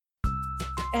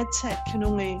EdTech can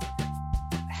only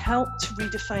help to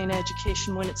redefine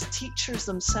education when it's teachers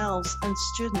themselves and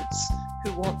students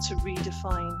who want to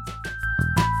redefine.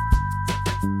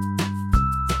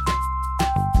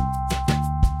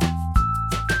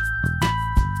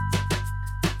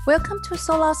 Welcome to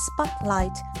Solar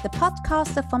Spotlight, the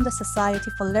podcast from the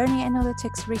Society for Learning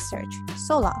Analytics Research,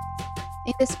 SOLA.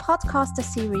 In this podcast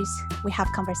series, we have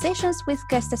conversations with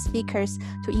guest speakers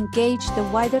to engage the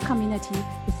wider community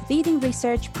with leading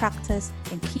research practice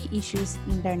and key issues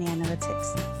in learning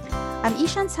analytics. I'm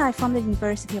Yishan Cai from the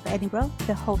University of Edinburgh,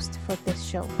 the host for this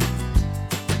show.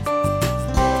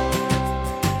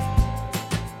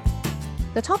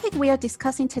 The topic we are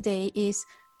discussing today is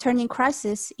turning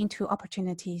crisis into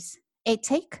opportunities,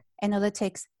 EdTech,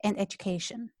 analytics, and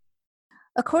education.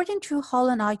 According to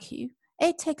Holland IQ,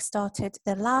 EdTech started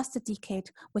the last decade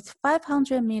with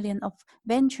 500 million of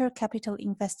venture capital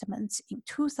investments in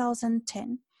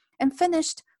 2010 and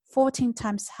finished 14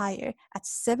 times higher at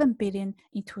 7 billion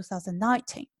in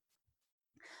 2019.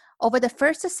 Over the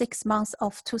first 6 months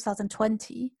of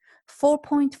 2020,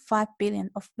 4.5 billion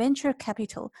of venture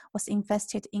capital was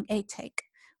invested in EdTech,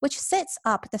 which sets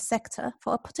up the sector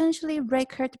for a potentially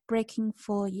record-breaking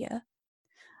full year.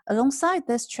 Alongside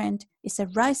this trend is a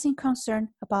rising concern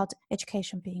about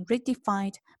education being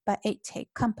redefined by EdTech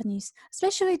companies,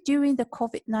 especially during the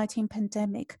COVID-19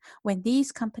 pandemic, when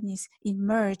these companies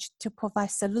emerged to provide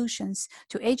solutions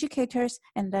to educators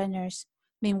and learners,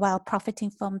 meanwhile profiting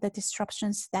from the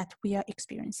disruptions that we are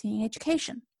experiencing in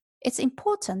education. It's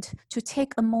important to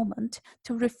take a moment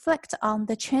to reflect on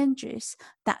the changes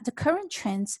that the current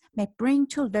trends may bring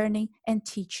to learning and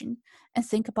teaching, and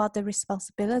think about the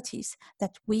responsibilities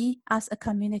that we as a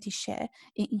community share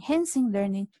in enhancing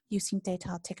learning using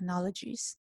data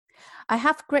technologies. I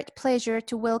have great pleasure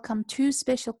to welcome two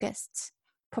special guests,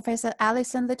 Professor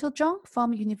Alison Littlejohn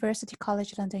from University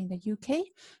College London in the UK,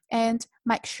 and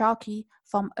Mike Sharkey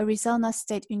from Arizona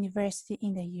State University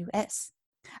in the US.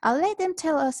 I'll let them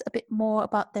tell us a bit more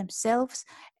about themselves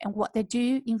and what they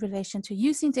do in relation to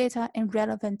using data and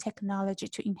relevant technology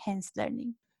to enhance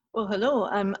learning. Well, hello,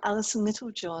 I'm Alison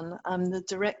Littlejohn. I'm the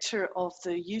director of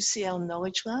the UCL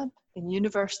Knowledge Lab in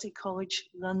University College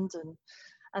London,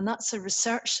 and that's a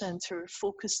research centre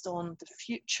focused on the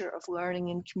future of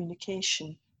learning and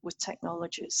communication with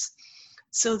technologies.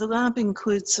 So the lab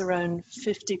includes around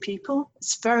 50 people.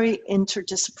 It's very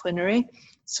interdisciplinary.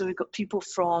 So we've got people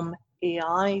from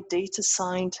AI, data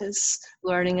scientists,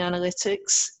 learning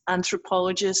analytics,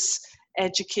 anthropologists,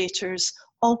 educators,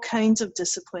 all kinds of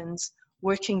disciplines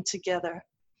working together.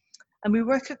 And we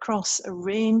work across a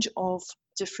range of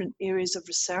different areas of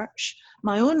research.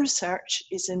 My own research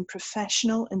is in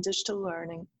professional and digital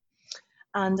learning,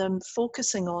 and I'm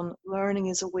focusing on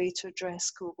learning as a way to address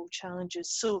global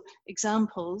challenges. So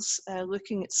examples,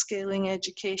 looking at scaling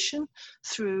education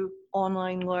through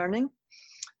online learning,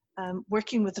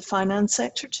 working with the finance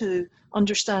sector to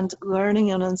understand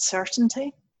learning and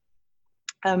uncertainty,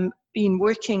 been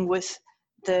working with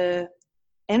the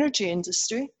energy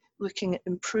industry, looking at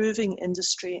improving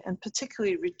industry and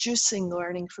particularly reducing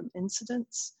learning from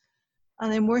incidents,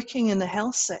 and then working in the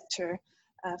health sector,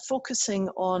 focusing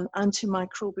on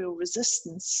antimicrobial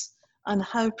resistance and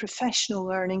how professional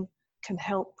learning can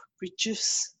help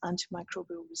reduce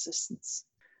antimicrobial resistance.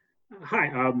 Hi,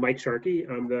 I'm Mike Sharkey.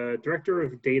 I'm the Director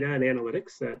of Data and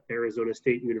Analytics at Arizona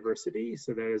State University.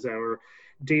 So that is our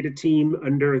data team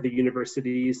under the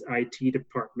university's IT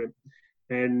department.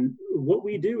 And what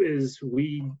we do is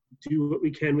we do what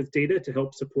we can with data to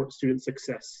help support student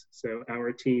success. So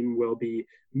our team will be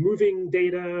moving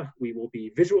data, we will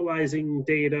be visualizing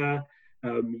data,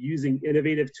 using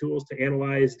innovative tools to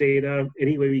analyze data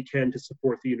any way we can to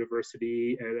support the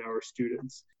university and our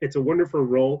students. It's a wonderful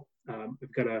role.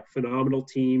 I've got a phenomenal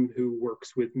team who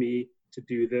works with me to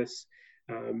do this.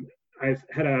 I've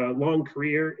had a long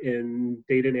career in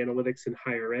data and analytics in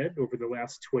higher ed over the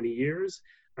last 20 years.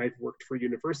 I've worked for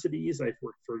universities, I've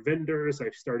worked for vendors,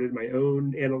 I've started my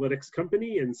own analytics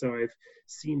company, and so I've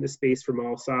seen the space from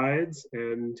all sides.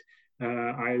 And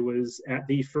I was at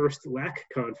the first LAC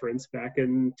conference back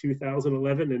in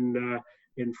 2011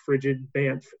 in frigid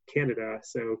Banff, Canada.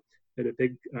 So been a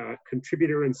big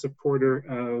contributor and supporter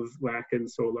of LAC and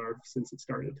SOLAR since it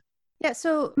started. Yeah,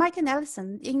 so Mike and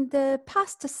Alison, in the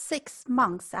past 6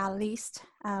 months at least,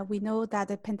 we know that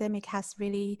the pandemic has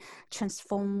really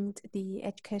transformed the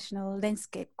educational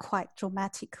landscape quite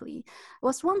dramatically. I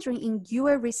was wondering, in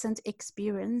your recent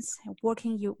experience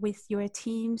working with your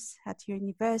teams at your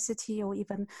university or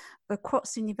even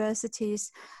across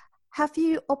universities, have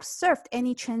you observed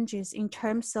any changes in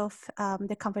terms of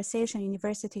the conversation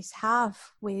universities have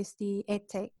with the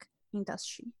EdTech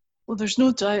industry? Well, there's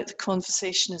no doubt the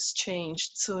conversation has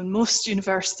changed. So in most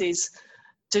universities,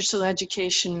 digital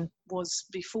education was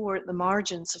before at the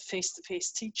margins of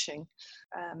face-to-face teaching.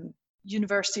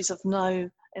 Universities have now,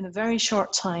 in a very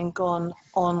short time, gone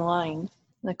online.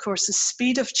 And of course, the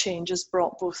speed of change has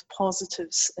brought both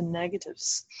positives and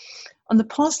negatives. On the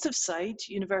positive side,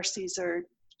 universities are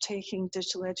taking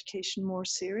digital education more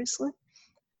seriously.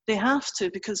 They have to,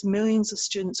 because millions of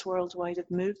students worldwide have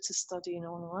moved to studying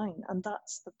online, and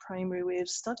that's the primary way of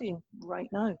studying right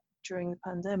now during the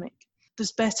pandemic.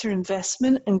 There's better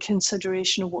investment and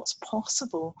consideration of what's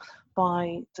possible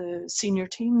by the senior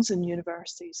teams in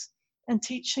universities, and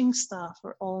teaching staff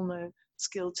are all now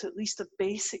skilled to at least a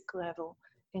basic level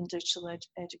in digital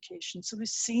education. So we've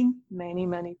seen many,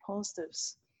 many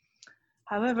positives.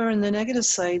 However, on the negative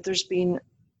side, there's been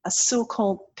a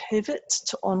so-called pivot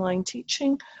to online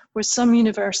teaching, where some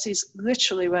universities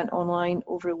literally went online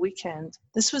over a weekend.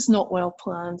 This was not well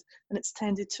planned, and it's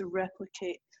tended to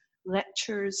replicate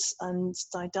lectures and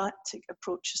didactic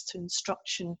approaches to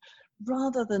instruction,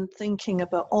 rather than thinking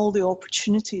about all the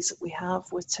opportunities that we have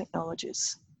with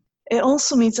technologies. It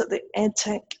also means that the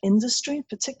edtech industry,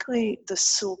 particularly the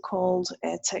so-called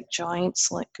edtech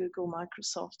giants like Google,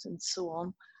 Microsoft, and so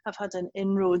on, have had an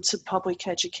inroad to public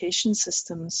education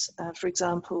systems. For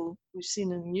example, we've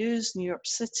seen in the news, New York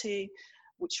City,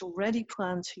 which already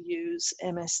planned to use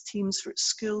MS Teams for its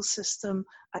school system,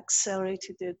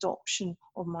 accelerated the adoption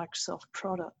of Microsoft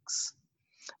products.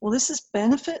 Well, this has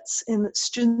benefits in that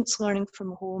students learning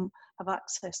from home have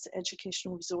access to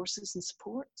educational resources and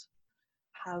support.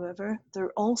 However, there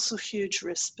are also huge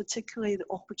risks, particularly the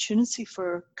opportunity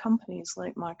for companies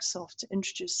like Microsoft to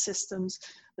introduce systems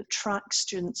that track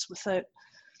students without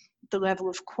the level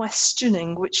of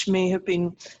questioning which may have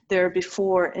been there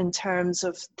before in terms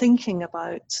of thinking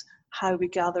about how we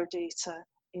gather data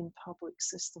in public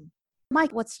systems.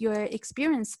 Mike, what's your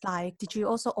experience like? Did you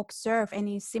also observe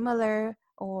any similar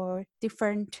or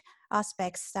different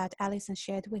aspects that Alison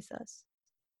shared with us?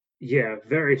 Yeah,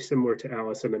 very similar to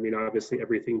Alison. I mean, obviously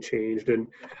everything changed, and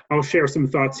I'll share some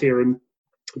thoughts here. And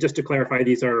just to clarify,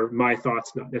 these are my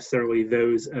thoughts, not necessarily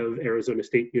those of Arizona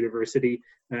State University,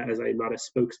 as I'm not a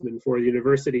spokesman for the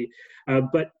university.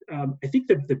 But I think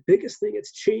the biggest thing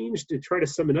that's changed, to try to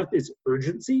sum it up, is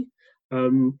urgency.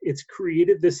 It's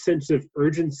created this sense of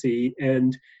urgency,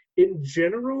 and in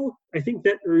general, I think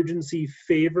that urgency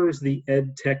favors the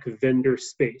ed tech vendor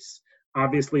space.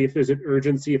 Obviously, if there's an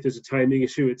urgency, if there's a timing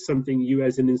issue, it's something you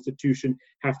as an institution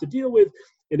have to deal with.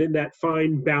 And in that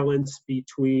fine balance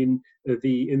between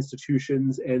the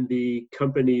institutions and the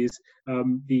companies,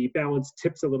 the balance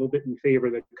tips a little bit in favor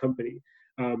of the company.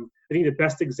 I think the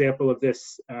best example of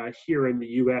this here in the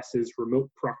US is remote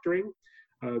proctoring.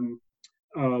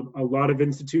 A lot of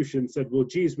institutions said, well,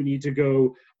 geez, we need to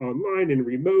go online and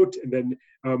remote. And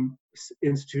then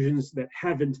institutions that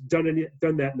haven't done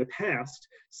that in the past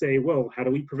say, well, how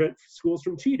do we prevent schools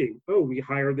from cheating? Oh, we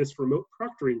hire this remote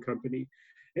proctoring company.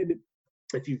 And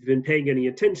if you've been paying any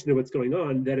attention to what's going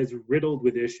on, that is riddled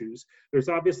with issues. There's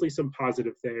obviously some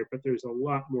positive there, but there's a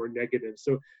lot more negative.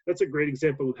 So that's a great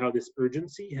example of how this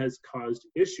urgency has caused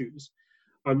issues.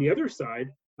 On the other side,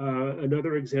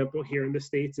 another example here in the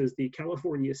States is the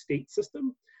California state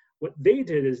system. What they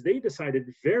did is they decided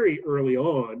very early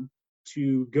on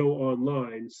to go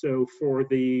online. So for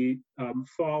the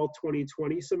fall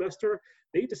 2020 semester,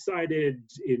 they decided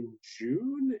in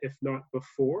June, if not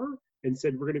before, and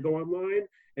said, we're going to go online.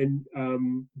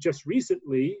 And just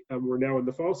recently, we're now in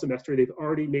the fall semester, they've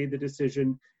already made the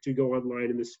decision to go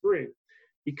online in the spring.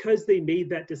 Because they made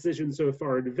that decision so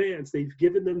far in advance, they've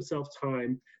given themselves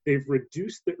time, they've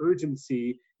reduced the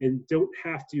urgency, and don't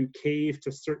have to cave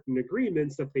to certain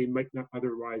agreements that they might not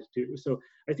otherwise do. So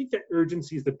I think that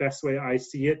urgency is the best way I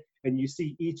see it, and you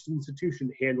see each institution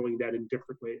handling that in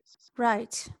different ways.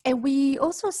 Right. And we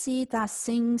also see that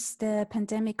since the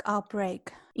pandemic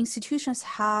outbreak, institutions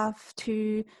have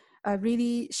to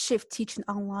really shift teaching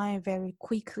online very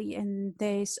quickly, and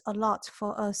there's a lot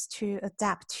for us to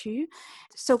adapt to.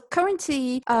 So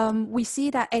currently, we see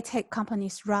that edtech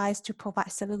companies rise to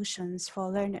provide solutions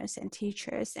for learners and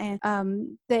teachers, and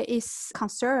there is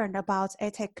concern about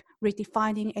edtech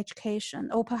redefining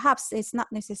education, or perhaps it's not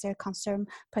necessarily concern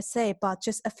per se, but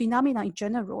just a phenomenon in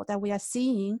general that we are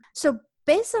seeing. So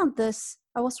based on this,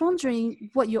 I was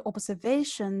wondering what your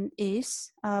observation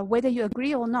is, whether you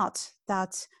agree or not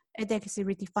that edtech is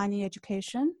redefining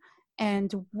education,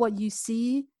 and what you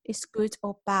see is good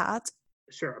or bad.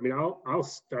 Sure. I mean, I'll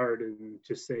start and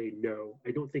just say no.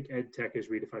 I don't think edtech is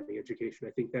redefining education.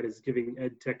 I think that is giving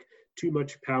edtech too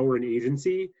much power and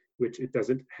agency, which it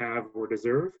doesn't have or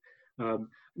deserve.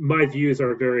 my views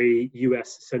are very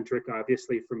US-centric,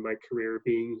 obviously, from my career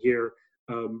being here.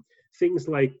 Things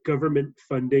like government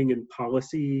funding and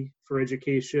policy for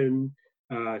education,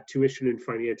 tuition and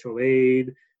financial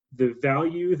aid, the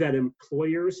value that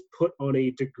employers put on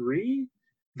a degree,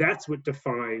 that's what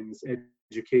defines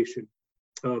education.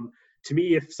 To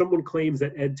me, if someone claims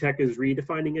that ed tech is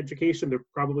redefining education, they're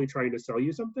probably trying to sell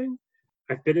you something.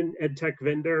 I've been an ed tech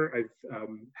vendor. I've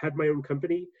had my own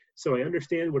company, so I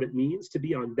understand what it means to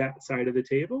be on that side of the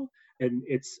table. And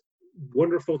it's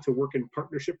wonderful to work in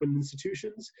partnership with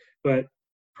institutions. But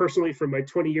personally, from my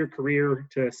 20-year career,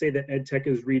 to say that ed tech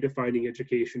is redefining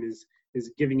education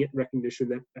is giving it recognition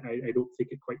that I don't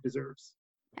think it quite deserves.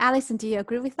 Alison, do you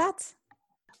agree with that?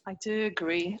 I do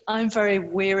agree. I'm very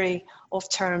wary of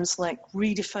terms like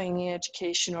redefining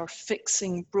education or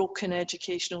fixing broken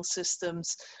educational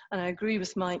systems. And I agree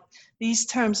with Mike. These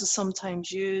terms are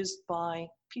sometimes used by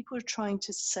people who are trying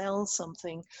to sell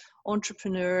something,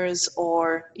 entrepreneurs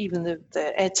or even the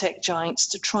edtech giants,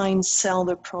 to try and sell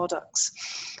their products.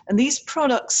 And these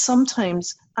products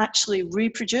sometimes actually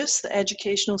reproduce the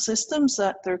educational systems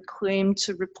that they're claimed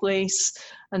to replace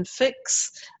and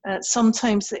fix.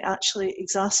 Sometimes they actually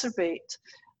exacerbate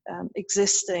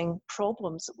existing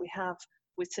problems that we have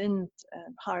within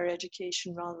higher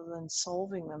education rather than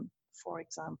solving them, for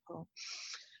example.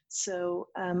 So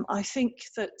I think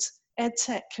that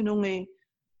EdTech can only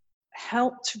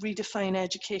help to redefine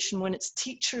education when it's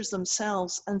teachers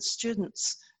themselves and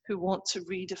students who want to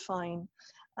redefine.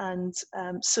 And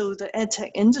so the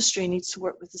EdTech industry needs to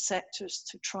work with the sectors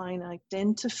to try and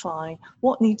identify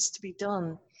what needs to be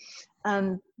done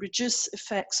and reduce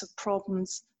effects of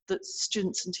problems that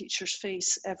students and teachers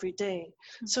face every day.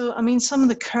 So, I mean, some of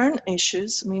the current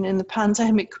issues, I mean, in the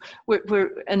pandemic,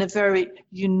 we're in a very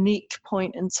unique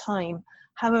point in time.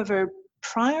 However,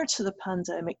 prior to the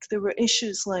pandemic, there were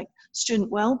issues like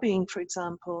student well-being, for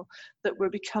example, that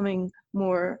were becoming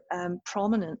more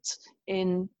prominent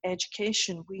in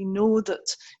education. We know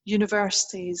that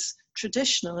universities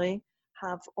traditionally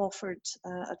have offered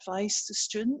advice to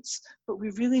students, but we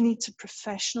really need to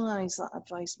professionalize that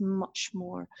advice much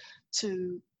more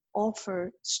to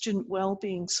offer student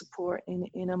well-being support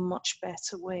in a much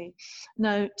better way.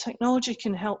 Now, technology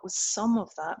can help with some of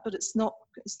that, but it's not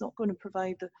going to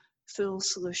provide the full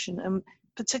solution. And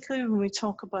particularly when we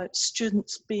talk about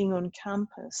students being on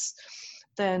campus,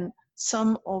 then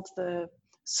some of the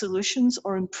solutions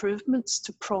or improvements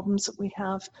to problems that we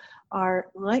have are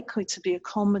likely to be a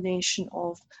combination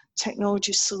of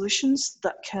technology solutions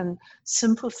that can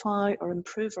simplify or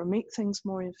improve or make things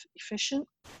more efficient,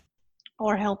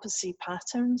 or help us see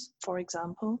patterns, for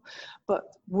example, but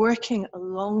working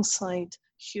alongside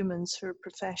humans who are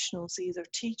professionals, either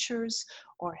teachers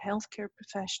or healthcare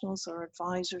professionals or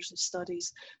advisors of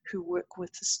studies who work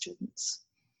with the students.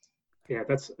 Yeah,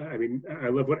 I mean, I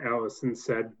love what Alison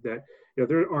said, that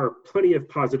there are plenty of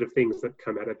positive things that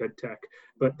come out of EdTech,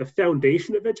 but the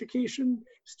foundation of education,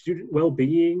 student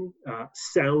well-being,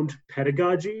 sound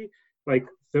pedagogy, like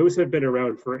those have been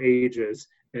around for ages.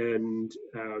 And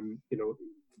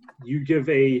you give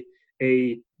a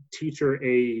teacher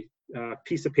a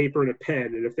piece of paper and a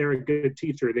pen, and if they're a good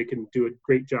teacher, they can do a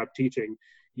great job teaching.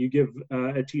 You give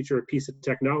a teacher a piece of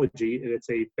technology, and it's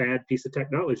a bad piece of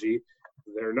technology,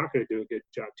 they're not going to do a good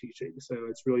job teaching. So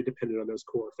it's really dependent on those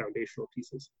core foundational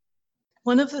pieces.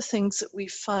 One of the things that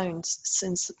we've found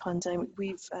since the pandemic,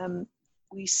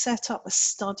 we set up a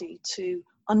study to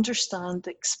understand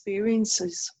the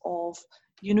experiences of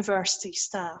university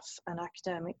staff and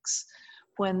academics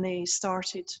when they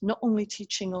started not only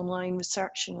teaching online,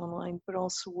 researching online, but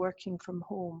also working from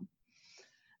home.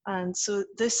 And so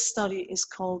this study is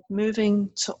called Moving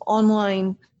to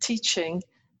Online Teaching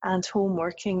and Home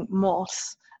Working,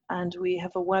 MOTH, and we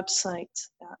have a website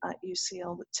at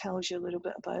UCL that tells you a little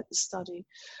bit about the study.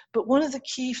 But one of the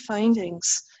key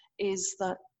findings is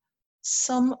that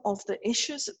some of the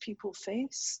issues that people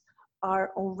face are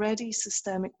already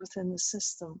systemic within the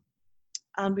system.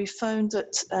 And we found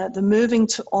that the Moving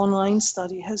to Online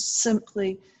study has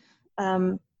simply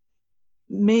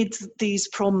made these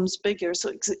problems bigger,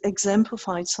 so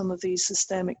exemplified some of these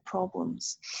systemic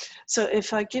problems. So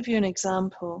if I give you an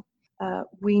example,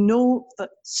 we know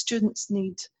that students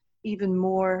need even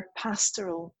more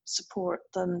pastoral support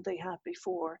than they had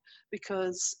before,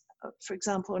 because, for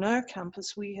example, on our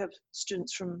campus, we have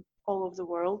students from all over the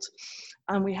world,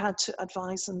 and we had to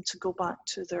advise them to go back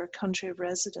to their country of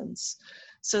residence.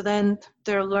 So then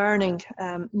they're learning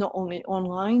not only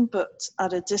online, but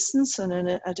at a distance and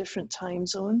in a different time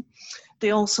zone.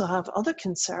 They also have other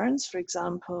concerns. For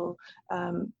example,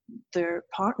 their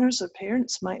partners or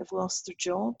parents might have lost their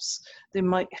jobs. They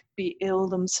might be ill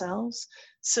themselves.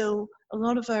 So a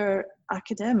lot of our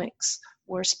academics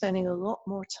were spending a lot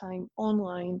more time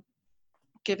online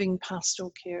giving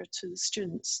pastoral care to the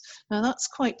students. Now that's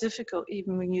quite difficult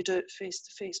even when you do it face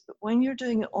to face, but when you're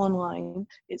doing it online,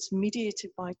 it's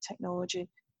mediated by technology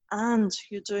and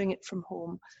you're doing it from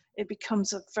home, it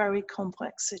becomes a very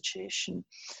complex situation.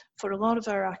 For a lot of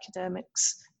our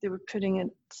academics, they were putting in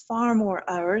far more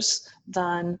hours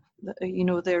than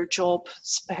their job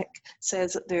spec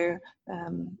says that they're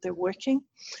working,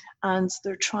 and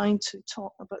they're trying to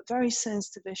talk about very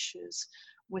sensitive issues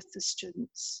with the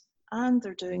students. And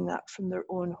they're doing that from their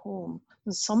own home.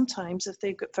 And sometimes if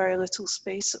they've got very little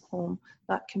space at home,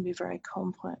 that can be very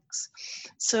complex.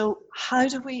 So how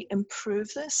do we improve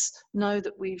this now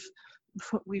that we've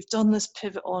done this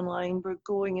pivot online? We're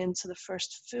going into the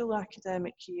first full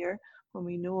academic year when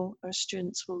we know our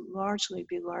students will largely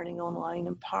be learning online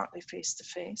and partly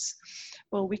face-to-face.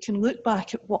 Well, we can look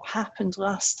back at what happened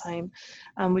last time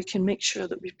and we can make sure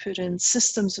that we put in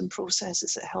systems and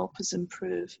processes that help us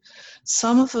improve.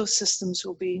 Some of those systems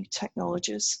will be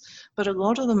technologies, but a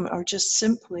lot of them are just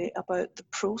simply about the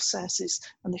processes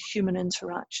and the human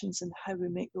interactions and how we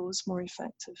make those more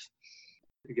effective.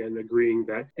 Again, agreeing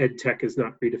that EdTech is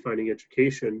not redefining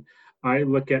education, I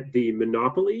look at the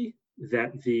monopoly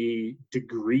that the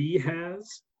degree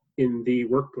has in the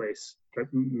workplace.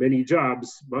 Many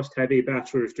jobs must have a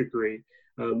bachelor's degree.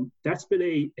 That's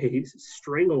been a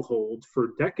stranglehold for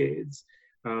decades.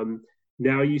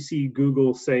 Now you see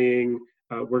Google saying,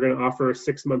 we're going to offer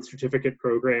 6-month certificate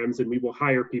programs and we will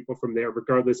hire people from there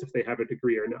regardless if they have a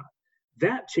degree or not.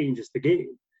 That changes the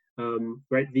game,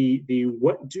 right?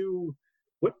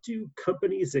 What do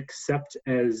companies accept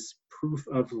as proof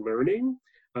of learning?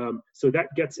 So that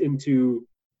gets into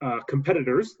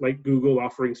competitors like Google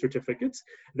offering certificates.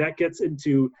 That gets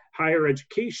into higher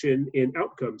education and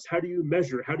outcomes. How do you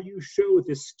measure? How do you show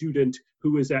this student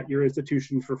who is at your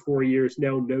institution for 4 years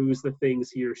now knows the things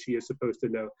he or she is supposed to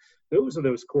know? Those are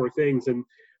those core things. And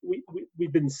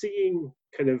we've been seeing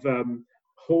kind of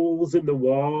holes in the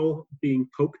wall being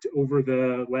poked over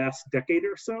the last decade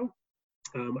or so.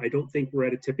 I don't think we're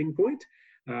at a tipping point.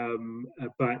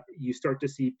 But you start to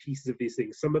see pieces of these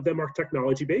things. Some of them are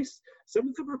technology-based, some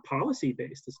of them are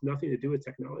policy-based. It's nothing to do with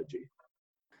technology.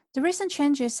 The recent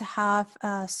changes have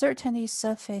certainly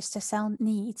surfaced some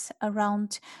needs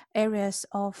around areas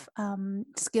of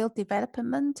skill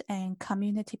development and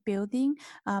community building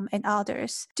and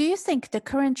others. Do you think the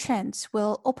current trends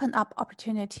will open up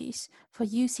opportunities for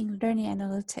using learning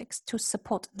analytics to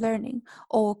support learning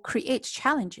or create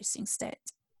challenges instead?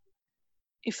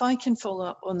 If I can follow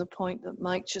up on the point that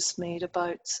Mike just made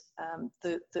about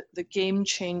the game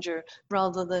changer,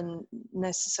 rather than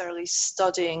necessarily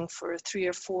studying for a 3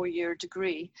 or 4 year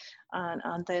degree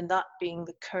and then that being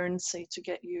the currency to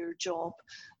get your job,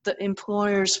 that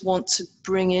employers want to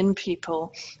bring in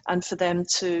people and for them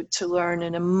to learn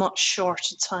in a much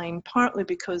shorter time, partly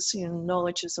because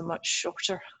knowledge is a much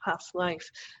shorter half-life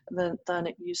than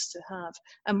it used to have.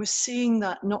 And we're seeing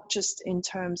that not just in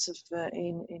terms of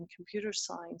in computer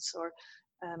science or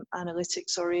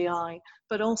analytics or AI,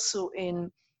 but also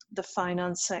in the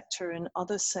finance sector and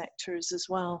other sectors as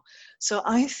well. So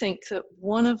I think that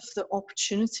one of the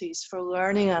opportunities for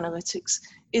learning analytics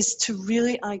is to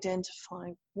really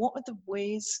identify what are the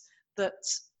ways that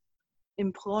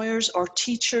employers or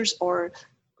teachers or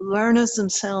learners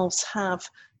themselves have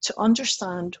to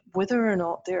understand whether or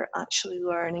not they're actually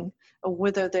learning or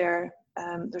whether their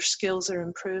skills are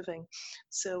improving.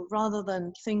 So rather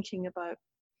than thinking about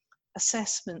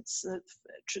assessments,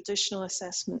 traditional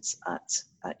assessments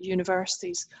at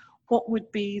universities, what would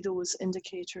be those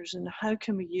indicators and how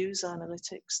can we use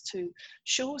analytics to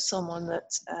show someone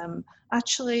that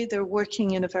actually they're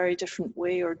working in a very different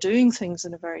way or doing things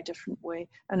in a very different way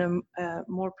and are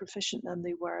more proficient than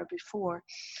they were before.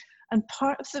 And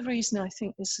part of the reason I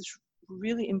think this is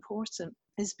really important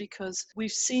is because we've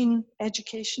seen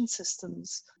education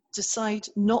systems decide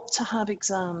not to have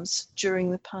exams during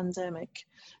the pandemic.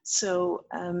 So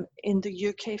in the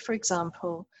UK, for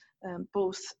example,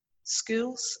 both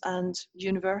schools and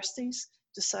universities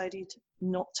decided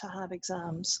not to have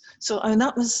exams. So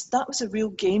that was a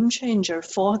real game changer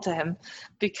for them,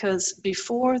 because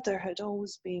before there had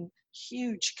always been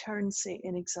huge currency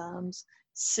in exams,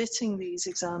 sitting these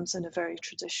exams in a very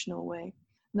traditional way.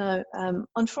 Now,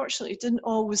 unfortunately, it didn't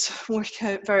always work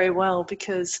out very well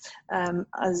because,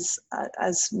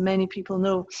 as many people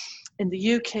know, in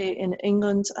the UK, in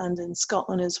England, and in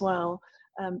Scotland as well,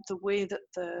 the way that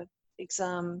the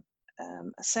exam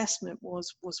assessment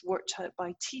was worked out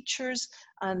by teachers,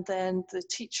 and then the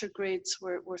teacher grades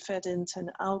were fed into an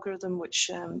algorithm which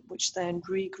then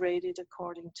regraded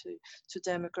according to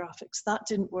demographics. That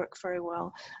didn't work very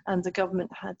well, and the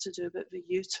government had to do a bit of a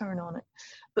U-turn on it.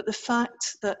 But the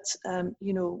fact that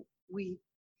we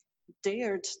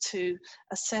dared to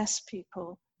assess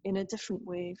people in a different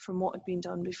way from what had been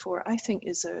done before, I think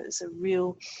is a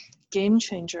real game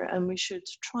changer, and we should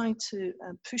try to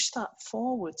push that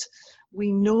forward.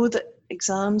 We know that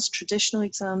exams, traditional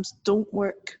exams, don't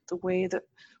work the way that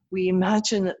we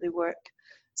imagine that they work.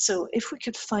 So if we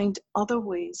could find other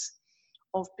ways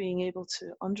of being able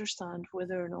to understand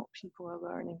whether or not people are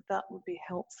learning, that would be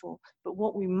helpful. But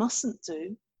what we mustn't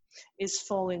do is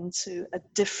fall into a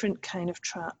different kind of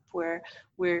trap where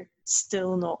we're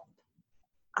still not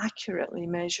accurately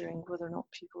measuring whether or not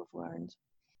people have learned.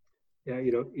 Yeah,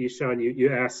 Ishan,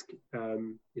 you ask,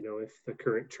 if the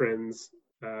current trends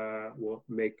will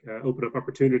open up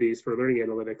opportunities for learning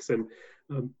analytics,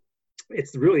 and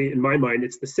it's really, in my mind,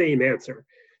 it's the same answer.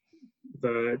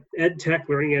 The ed tech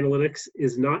learning analytics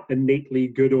is not innately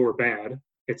good or bad.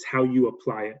 It's how you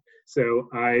apply it. So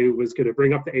I was going to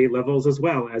bring up the A levels as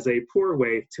well as a poor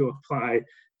way to apply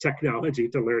technology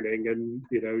to learning, and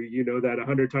you know that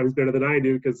 100 times better than I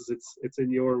do because it's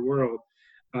in your world.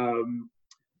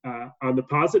 On the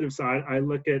positive side, I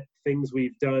look at things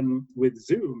we've done with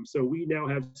Zoom. So we now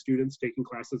have students taking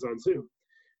classes on Zoom.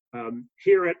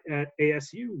 Here at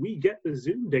ASU, we get the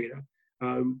Zoom data.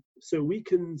 So we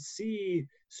can see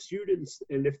students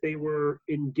and if they were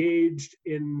engaged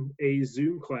in a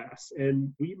Zoom class,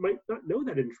 and we might not know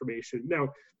that information. Now,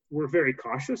 we're very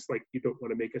cautious, like you don't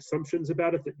want to make assumptions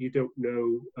about it that you don't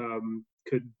know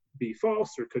could be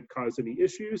false or could cause any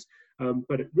issues,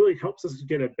 but it really helps us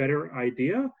get a better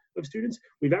idea of students.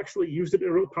 We've actually used it in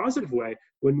a real positive way.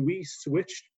 When we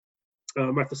switched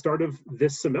at the start of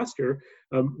this semester,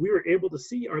 we were able to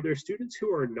see, are there students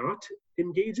who are not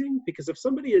engaging? Because if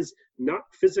somebody is not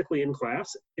physically in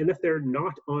class, and if they're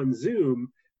not on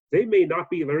Zoom, they may not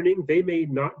be learning, they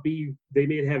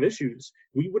may have issues.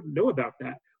 We wouldn't know about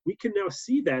that. We can now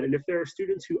see that, and if there are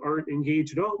students who aren't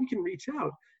engaged at all, we can reach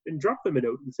out and drop them a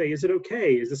note and say, is it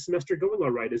okay? Is the semester going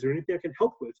all right? Is there anything I can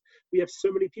help with? We have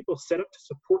so many people set up to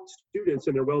support students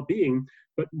and their well-being,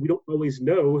 but we don't always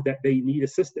know that they need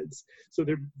assistance. So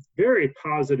they're very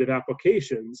positive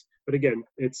applications, but again,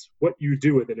 it's what you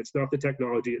do with it. It's not the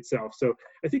technology itself. So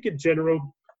I think in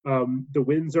general, the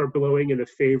winds are blowing in a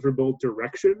favorable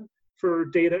direction for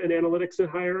data and analytics in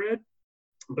higher ed.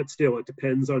 But still, it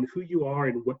depends on who you are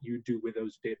and what you do with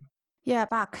those data. Yeah,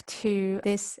 back to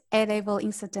this A-level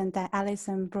incident that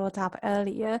Alison brought up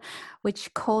earlier,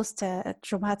 which caused a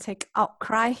dramatic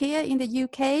outcry here in the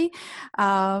UK,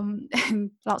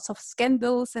 and lots of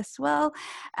scandals as well,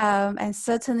 and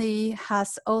certainly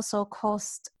has also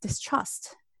caused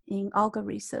distrust in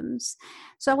algorithms.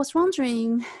 So I was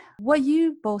wondering what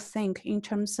you both think in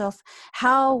terms of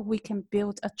how we can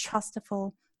build a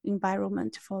trustful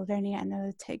environment for learning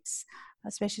analytics,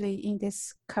 especially in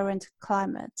this current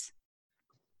climate.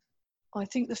 I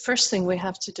think the first thing we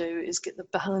have to do is get the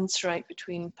balance right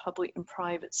between public and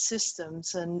private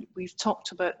systems, and we've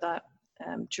talked about that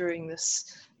during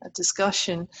this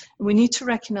discussion. We need to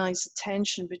recognize the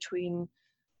tension between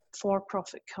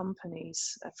for-profit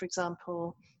companies. For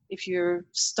example, if you're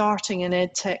starting an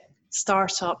ed tech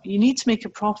startup, you need to make a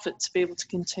profit to be able to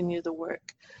continue the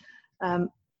work.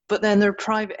 But then there are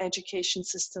private education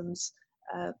systems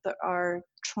that are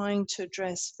trying to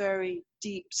address very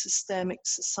deep systemic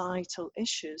societal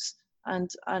issues and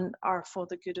are for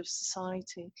the good of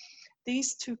society.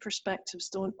 These two perspectives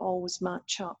don't always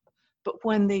match up, but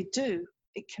when they do,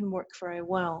 it can work very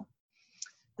well.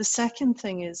 The second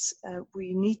thing is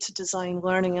we need to design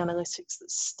learning analytics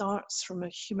that starts from a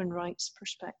human rights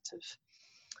perspective.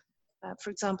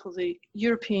 For example, the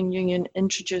European Union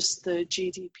introduced the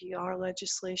GDPR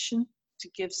legislation to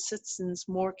give citizens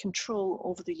more control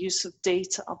over the use of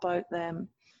data about them.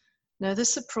 Now,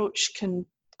 this approach can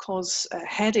cause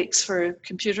headaches for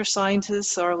computer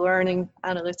scientists or learning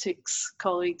analytics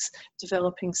colleagues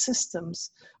developing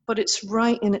systems, but it's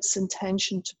right in its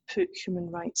intention to put human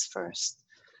rights first.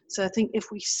 So I think if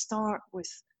we start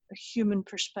with a human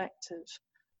perspective,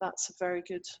 that's a very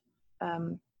good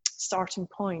starting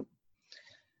point.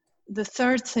 The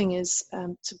third thing is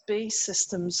to base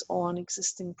systems on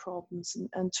existing problems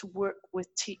and to work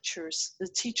with teachers. The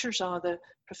teachers are the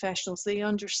professionals, they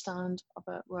understand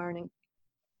about learning.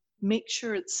 Make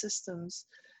sure that systems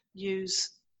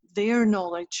use their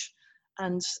knowledge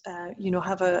and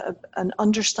have an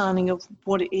understanding of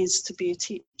what it is to be a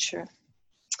teacher.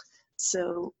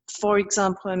 So, for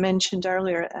example, I mentioned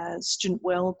earlier student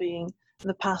well-being.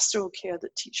 The pastoral care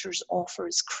that teachers offer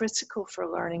is critical for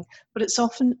learning, but it's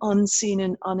often unseen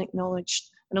and unacknowledged.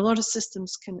 And a lot of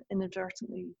systems can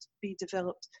inadvertently be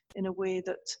developed in a way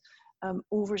that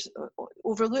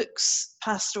overlooks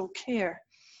pastoral care,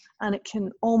 and it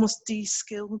can almost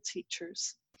de-skill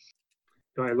teachers.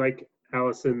 I like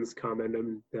Alison's comment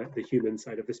on the human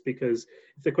side of this, because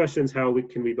if the question is how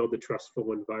can we build a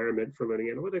trustful environment for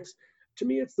learning analytics, to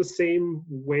me it's the same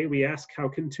way we ask how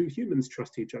can two humans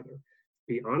trust each other.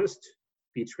 Be honest,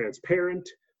 be transparent,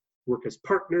 work as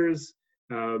partners.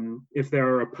 If there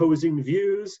are opposing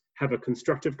views, have a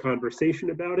constructive conversation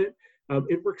about it.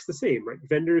 It works the same, right?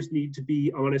 Vendors need to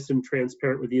be honest and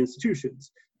transparent with the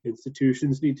institutions.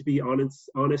 Institutions need to be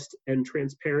honest and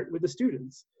transparent with the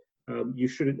students. You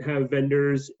shouldn't have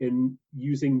vendors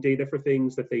using data for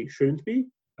things that they shouldn't be,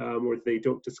 or they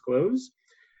don't disclose.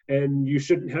 And you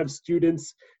shouldn't have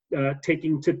students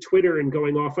taking to Twitter and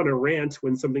going off on a rant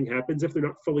when something happens if they're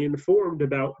not fully informed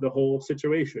about the whole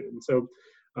situation. And so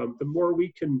the more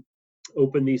we can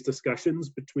open these discussions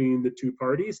between the two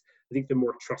parties, I think the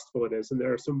more trustful it is. And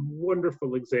there are some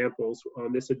wonderful examples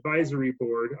on this advisory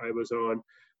board I was on.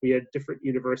 We had different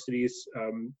universities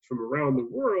from around the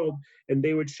world, and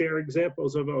they would share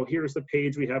examples of, oh, here's the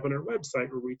page we have on our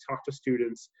website where we talk to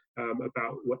students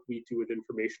about what we do with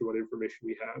information, what information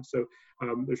we have. So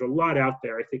there's a lot out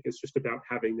there. I think it's just about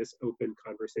having this open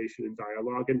conversation and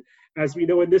dialogue. And as we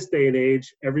know in this day and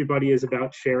age, everybody is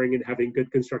about sharing and having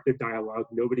good constructive dialogue.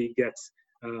 Nobody gets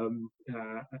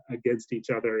against each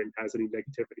other and has any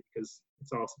negativity, because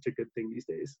it's all such a good thing these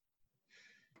days.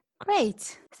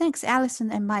 Great. Thanks,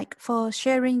 Alison and Mike, for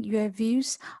sharing your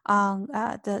views on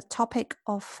the topic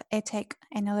of EdTech,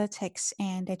 analytics,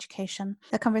 and education.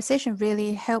 The conversation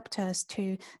really helped us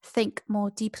to think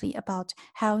more deeply about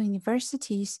how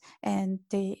universities and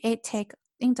the EdTech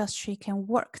industry can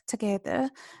work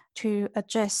together to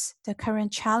address the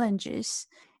current challenges,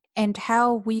 and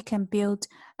how we can build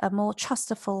a more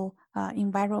trustful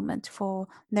environment for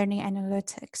learning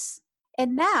analytics.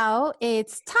 And now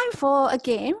it's time for a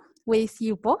game with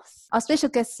you both. Our special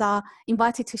guests are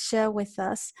invited to share with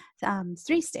us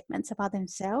 3 statements about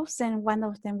themselves, and one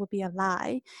of them will be a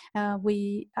lie.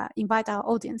 We invite our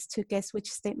audience to guess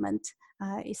which statement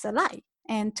is a lie,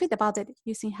 and tweet about it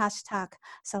using hashtag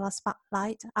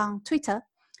SolarSpotlight on Twitter,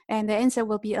 and the answer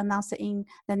will be announced in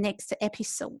the next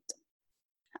episode.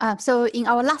 So in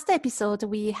our last episode,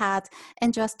 we had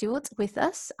Andrea Stewart with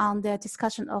us on the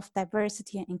discussion of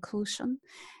diversity and inclusion.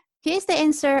 Here's the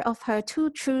answer of her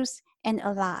 2 truths and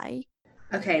a lie.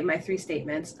 Okay, my 3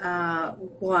 statements.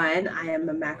 1, I am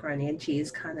a macaroni and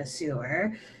cheese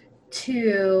connoisseur.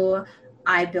 2,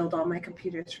 I build all my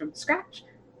computers from scratch.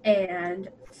 And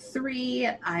 3,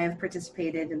 I have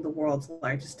participated in the world's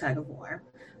largest tug of war.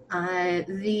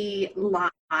 The lie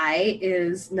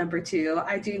is number 2.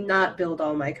 I do not build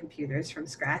all my computers from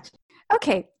scratch.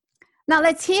 Okay, now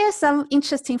let's hear some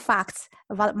interesting facts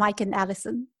about Mike and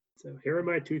Alison. So here are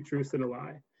my 2 truths and a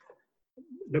lie.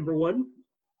 Number 1,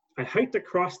 I hiked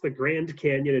across the Grand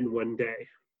Canyon in one day.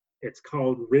 It's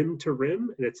called Rim to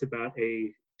Rim, and it's about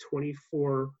a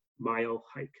 24-mile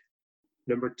hike.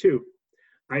 Number 2,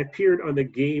 I appeared on the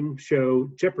game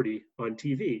show Jeopardy on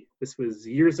TV. This was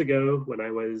years ago when I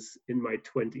was in my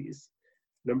 20s.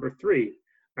 Number 3,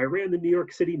 I ran the New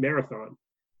York City Marathon.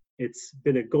 It's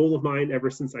been a goal of mine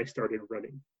ever since I started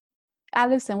running.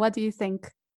 Alison, what do you think?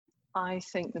 I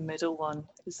think the middle one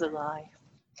is a lie.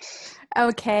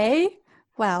 Okay,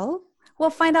 well, we'll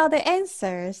find out the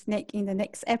answers in the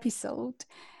next episode.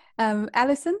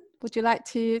 Alison, would you like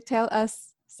to tell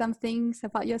us some things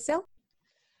about yourself?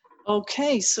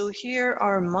 Okay, so here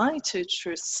are my 2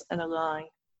 truths and a lie.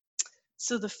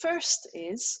 So the first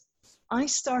is, I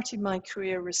started my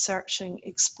career researching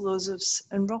explosives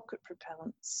and rocket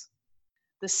propellants.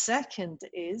 The second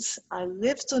is, I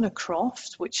lived on a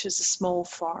croft, which is a small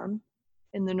farm,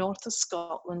 in the north of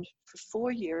Scotland for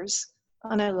 4 years,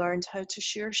 and I learned how to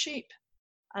shear sheep.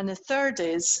 And the third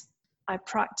is, I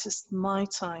practiced Muay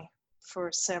Thai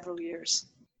for several years.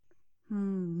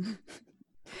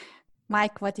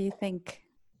 Mike, what do you think?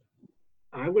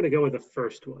 I'm going to go with the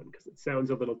first one because it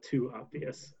sounds a little too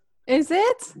obvious. Is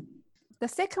it? The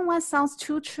second one sounds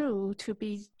too true to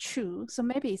be true, so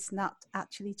maybe it's not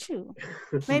actually true.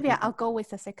 Maybe I'll go with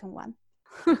the second one.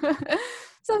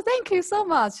 So thank you so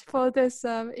much for this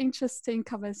interesting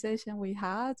conversation we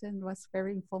had, and was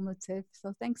very informative.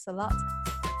 So thanks a lot.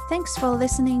 Thanks for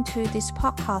listening to this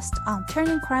podcast on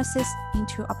turning crisis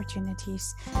into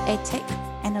opportunities, EdTech,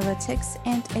 analytics,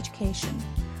 and education.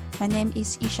 My name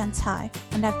is Yishan Cai,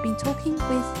 and I've been talking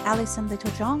with Alison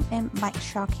Littlejohn and Mike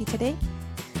Sharkey today.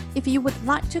 If you would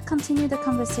like to continue the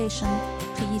conversation,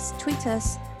 please tweet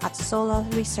us at Solar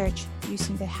Research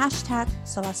using the hashtag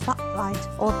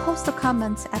SolarSpotlight or post a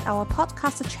comment at our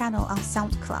podcast channel on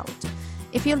SoundCloud.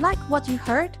 If you like what you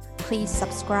heard, please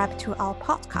subscribe to our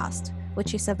podcast,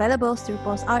 which is available through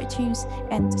both iTunes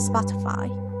and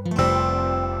Spotify.